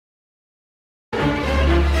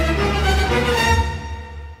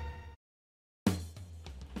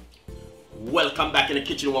Welcome back in the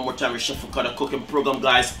kitchen one more time with Chef Fukada cooking program,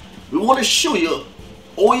 guys. We want to show you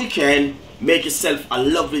how you can make yourself a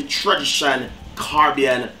lovely tradition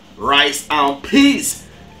Caribbean rice and peas.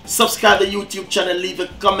 Subscribe to the YouTube channel, leave your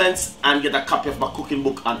comments, and get a copy of my cooking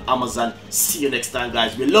book on Amazon. See you next time,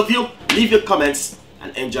 guys. We love you. Leave your comments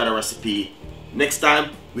and enjoy the recipe. Next time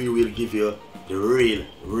we will give you the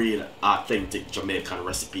real authentic Jamaican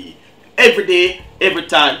recipe every day, every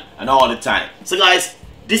time, and all the time. So guys,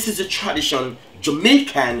 this is a tradition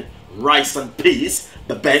Jamaican rice and peas,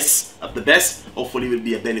 the best of the best. Hopefully it will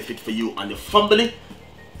be a benefit for you and your family.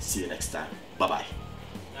 See you next time. Bye bye.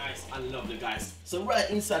 Nice and lovely, guys. So right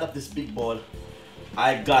inside of this big bowl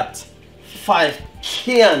I got 5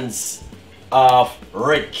 cans of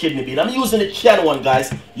red kidney bean. I'm using the can one,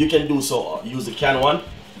 guys. You can do so, use the can one.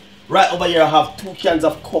 Right over here I have 2 cans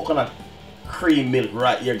of coconut cream milk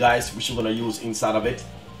right here, guys, which we're gonna use inside of it.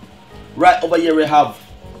 Right over here we have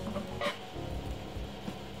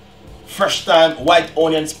fresh thyme, white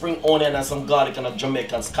onion, spring onion, and some garlic and a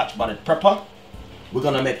Jamaican Scotch bonnet pepper. We're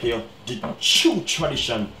gonna make here the true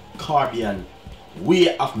tradition Caribbean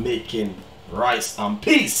way of making rice and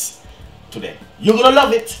peas today. You're gonna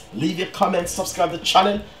love it. Leave your comments, subscribe to the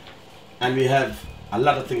channel, and we have a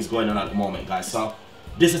lot of things going on at the moment, guys. So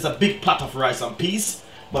this is a big pot of rice and peas,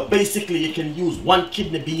 but basically you can use 1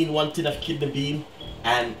 kidney bean, 1 tin of kidney bean,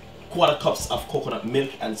 and 1/4 cups of coconut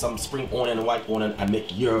milk and some spring onion and white onion, and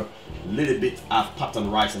make your little bit of pot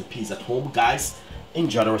and rice and peas at home, guys.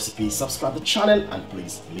 Enjoy the recipe, subscribe to the channel, and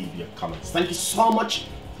please leave your comments. Thank you so much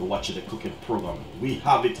for watching the cooking program. We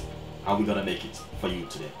have it and we're gonna make it for you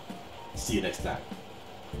today. See you next time.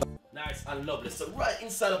 Nice and lovely. So right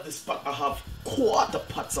inside of this pot I have 1/4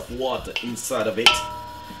 pots of water inside of it.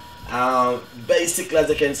 Basically, as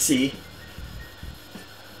you can see,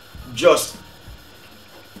 just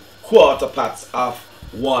 1/4 pots of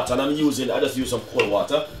water, and I just use some cold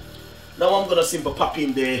water. Now I'm gonna simply pop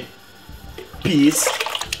in the peas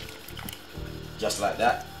just like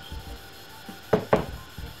that,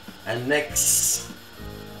 and next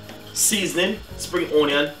seasoning: spring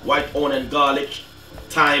onion, white onion, garlic,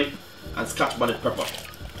 thyme, and Scotch bonnet pepper.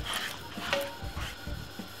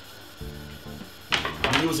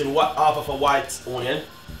 I'm using half of a white onion,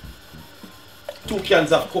 2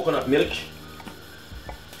 cans of coconut milk,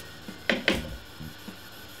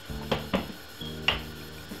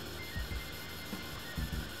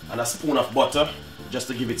 and a spoon of butter just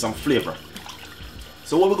to give it some flavor.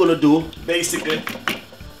 So what we're going to do, basically,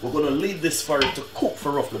 we're going to leave this for it to cook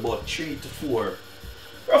for roughly about 3 to 4,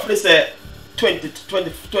 roughly say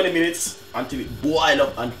 20 minutes until it boil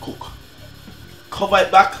up and cook. Cover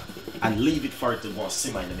it back and leave it for it to go and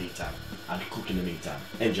simmer in the meantime and cook in the meantime.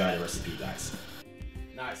 Enjoy the recipe, guys.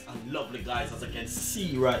 Nice and lovely, guys, as I can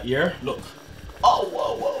see right here. Look. Oh,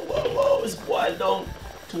 whoa, it's boiled down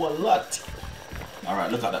to a lot.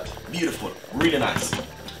 Alright, look at that. Beautiful. Really nice.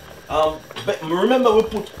 But remember, we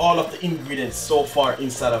put all of the ingredients so far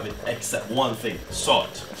inside of it except one thing: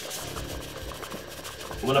 salt.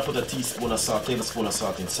 We're gonna put a tablespoon of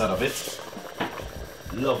salt inside of it.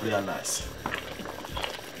 Lovely and nice.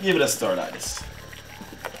 Give it a stir like this.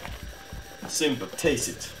 Simple. Taste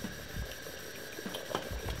it.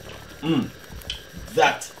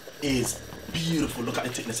 That is beautiful. Look at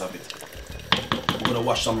the thickness of it. We're gonna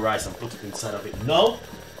wash some rice and put it inside of it now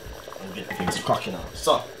and get things cracking out.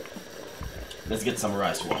 So let's get some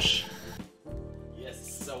rice wash. Yes,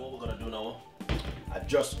 so what we're gonna do now, I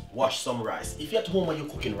just washed some rice. If you're at home and you're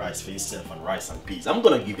cooking rice for yourself and rice and peas, I'm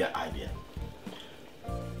gonna give you an idea.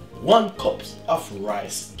 1 cup of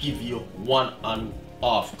rice give you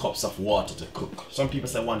 1.5 cups of water to cook. Some people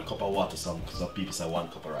say 1 cup of water, some people say 1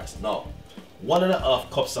 cup of rice. No, 1.5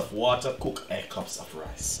 cups of water cook 8 cups of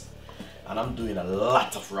rice. And I'm doing a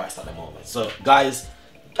lot of rice at the moment. So guys,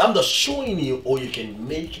 I'm just showing you how you can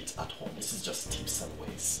make it at home. This is just tips and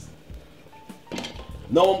ways.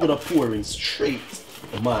 Now I'm gonna pour in straight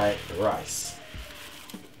my rice.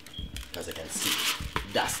 As you can see,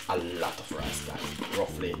 that's a lot of rice, guys.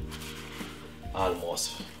 Roughly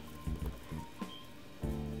almost,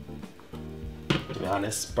 to be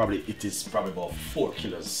honest, it is probably about 4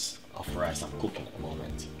 kilos of rice I'm cooking at the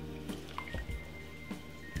moment.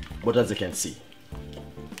 But as you can see,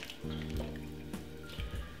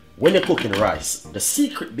 when you're cooking rice, the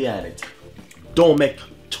secret behind it, don't make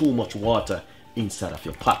too much water inside of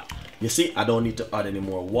your pot. You see, I don't need to add any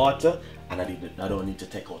more water, and I don't need to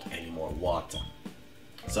take out any more water.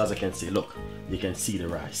 So as you can see, look, you can see the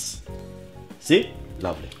rice. See?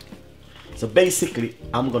 Lovely. So basically,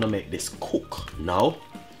 I'm gonna make this cook now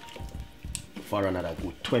for another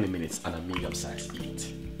good 20 minutes on a medium-sized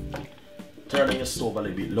heat. turn on your stove a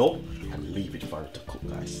little bit low and leave it for it to cook,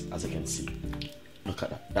 guys. As you can see, look at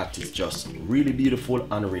that. That is just really beautiful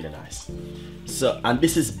and really nice. So, and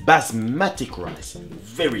this is basmati rice.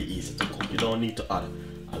 Very easy to cook. You don't need to add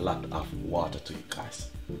a lot of water to it,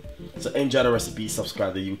 guys. So enjoy the recipe,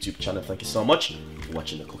 subscribe to the YouTube channel. Thank you so much for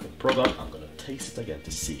watching the cooking program. I'm gonna taste it again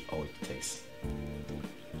to see how it tastes.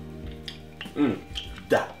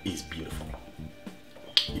 That is beautiful.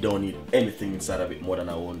 You don't need anything inside of it more than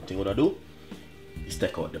one thing. What I do is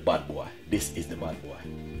take out the bad boy. This is the bad boy.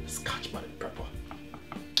 Scotch bonnet pepper.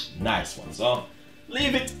 Nice one. So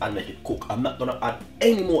leave it and make it cook. I'm not gonna add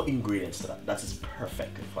any more ingredients to that. That is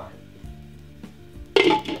perfectly fine.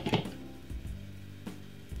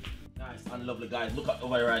 Nice and lovely, guys. Look at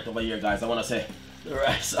right over here, guys. I wanna say the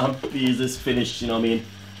rice and peas is finished. You know what I mean?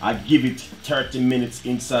 I give it 30 minutes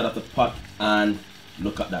inside of the pot, and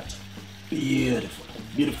look at that. Beautiful,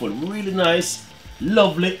 beautiful, really nice,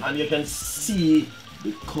 lovely, and you can see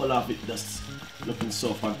the color of it just looking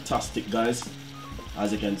so fantastic, guys.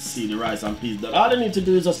 As you can see, the rice and peas. All I need to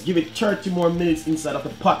do is just give it 30 more minutes inside of the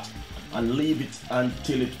pot and leave it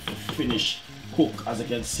until it finish cook. As you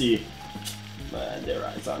can see, man, the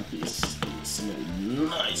rice and peas smell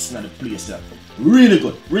nice in the place. Yeah. Really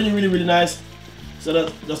good, really nice. So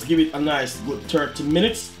that, just give it a nice good 30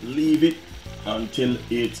 minutes. Leave it until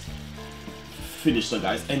it's finished. So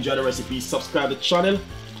guys, enjoy the recipe, subscribe to the channel,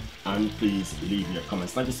 and please leave your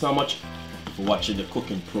comments. Thank you so much for watching the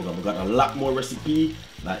cooking program. We got a lot more recipe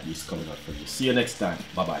like this coming up for you. See you next time.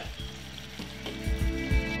 Bye bye.